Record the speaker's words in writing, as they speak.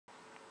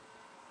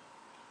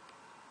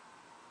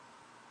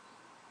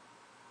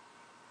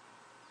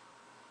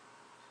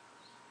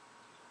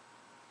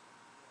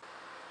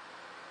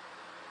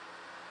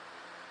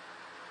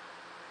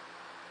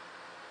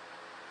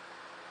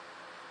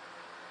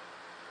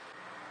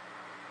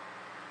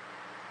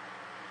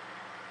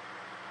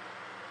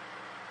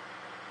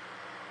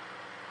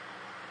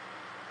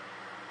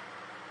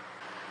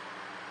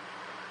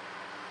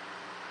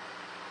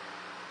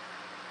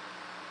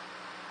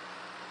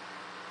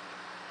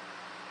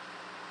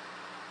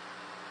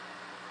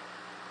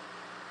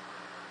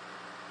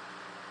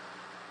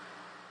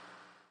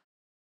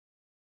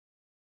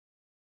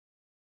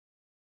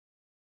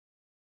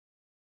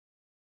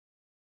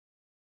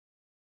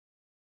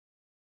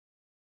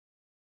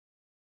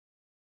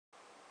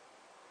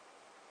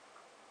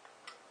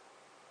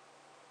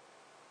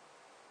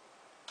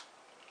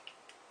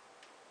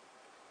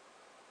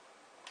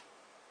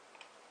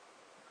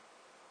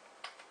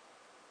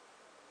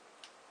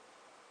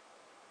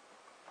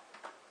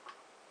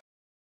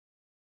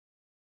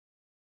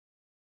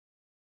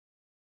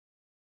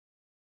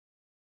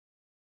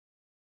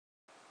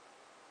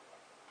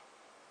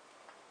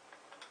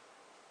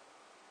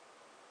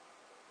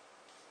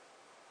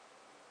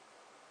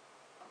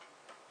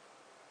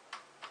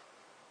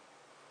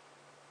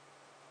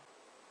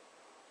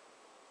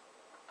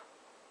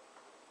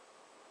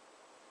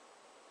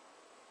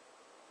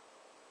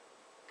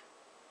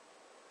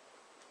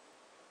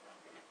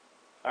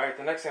Alright,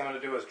 the next thing I'm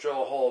going to do is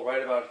drill a hole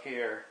right about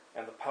here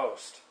in the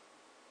post.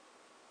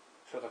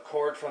 So the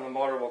cord from the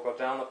motor will go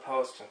down the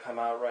post and come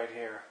out right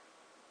here.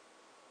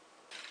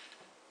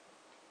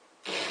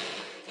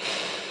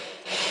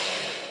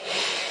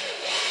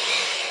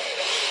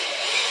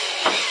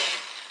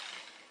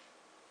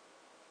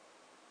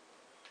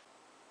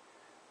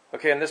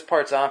 Okay, and this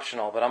part's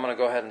optional, but I'm going to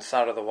go ahead and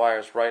solder the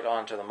wires right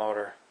onto the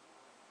motor,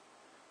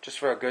 just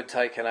for a good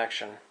tight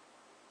connection.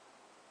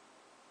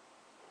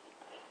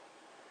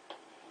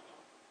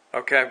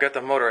 Okay, I've got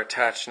the motor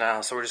attached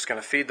now, so we're just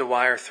going to feed the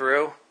wire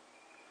through,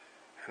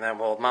 and then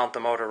we'll mount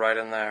the motor right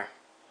in there.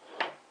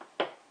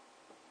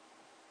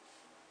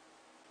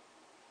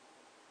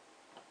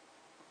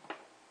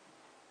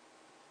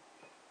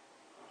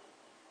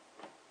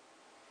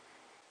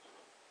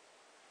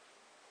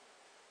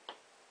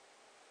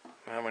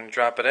 And when you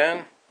drop it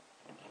in,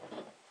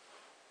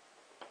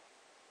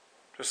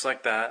 just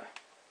like that.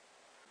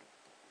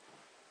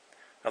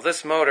 Now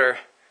this motor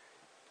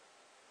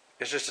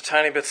is just a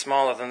tiny bit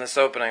smaller than this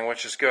opening,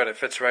 which is good. It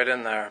fits right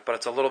in there, but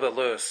it's a little bit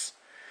loose.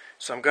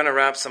 So I'm going to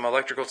wrap some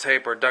electrical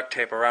tape or duct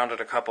tape around it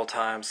a couple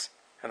times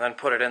and then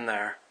put it in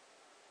there.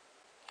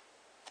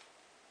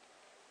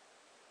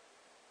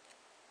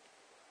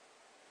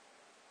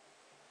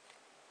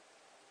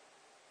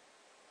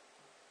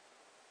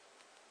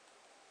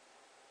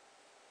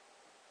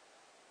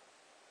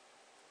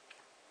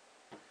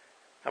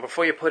 Now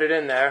before you put it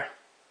in there,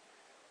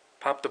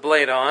 pop the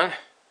blade on.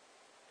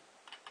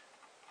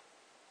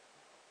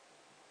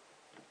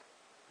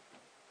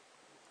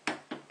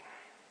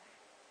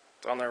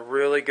 It's on there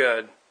really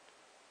good.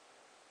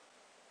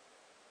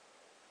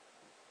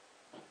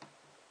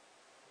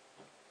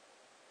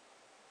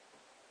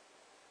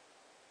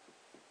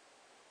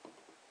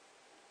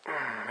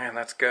 Man,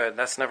 that's good.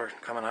 That's never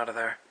coming out of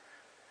there.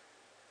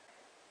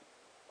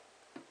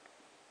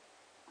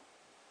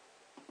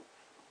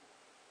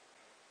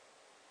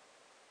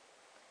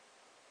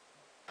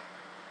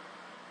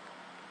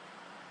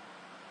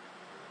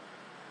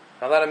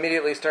 Now that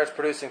immediately starts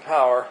producing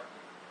power.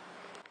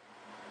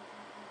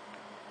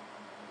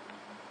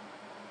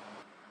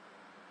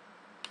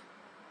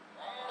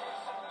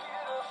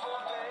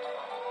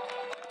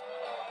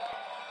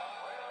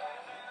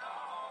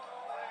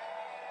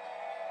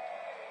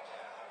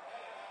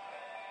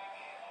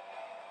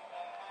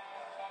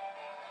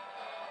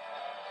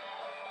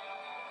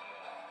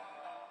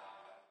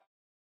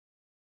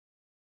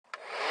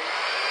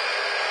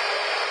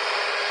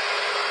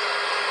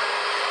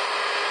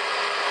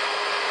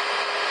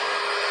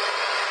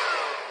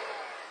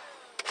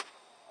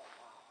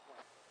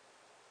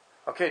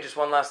 Okay, just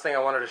one last thing I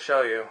wanted to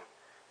show you.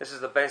 This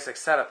is the basic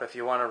setup if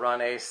you want to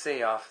run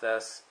AC off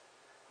this.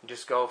 You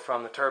just go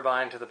from the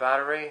turbine to the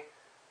battery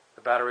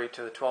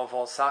to the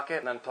 12-volt socket,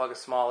 and then plug a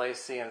small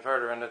AC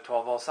inverter into a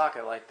 12-volt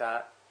socket like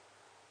that.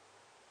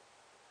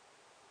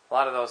 A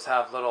lot of those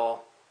have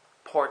little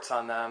ports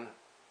on them,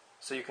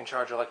 so you can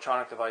charge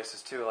electronic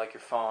devices too, like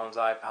your phones,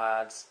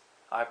 iPads,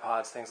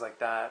 things like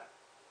that.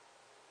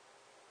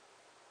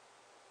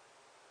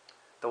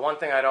 The one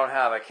thing I don't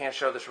have, I can't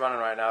show this running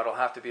right now, it'll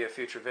have to be a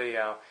future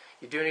video.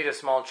 You do need a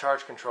small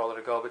charge controller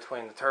to go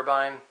between the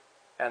turbine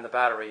and the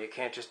battery. You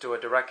can't just do a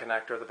direct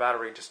connector, the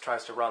battery just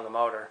tries to run the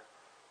motor.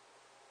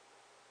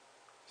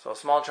 So a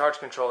small charge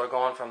controller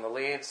going from the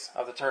leads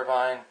of the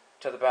turbine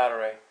to the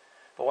battery.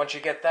 But once you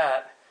get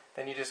that,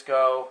 then you just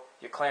go,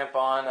 you clamp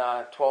on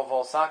a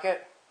 12-volt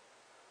socket,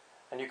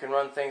 and you can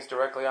run things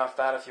directly off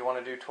that if you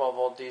want to do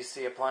 12-volt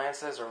DC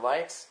appliances or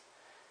lights.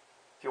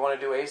 If you want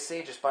to do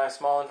AC, just buy a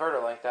small inverter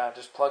like that.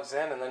 Just plugs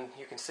in, and then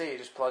you can see, you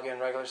just plug in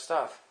regular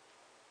stuff.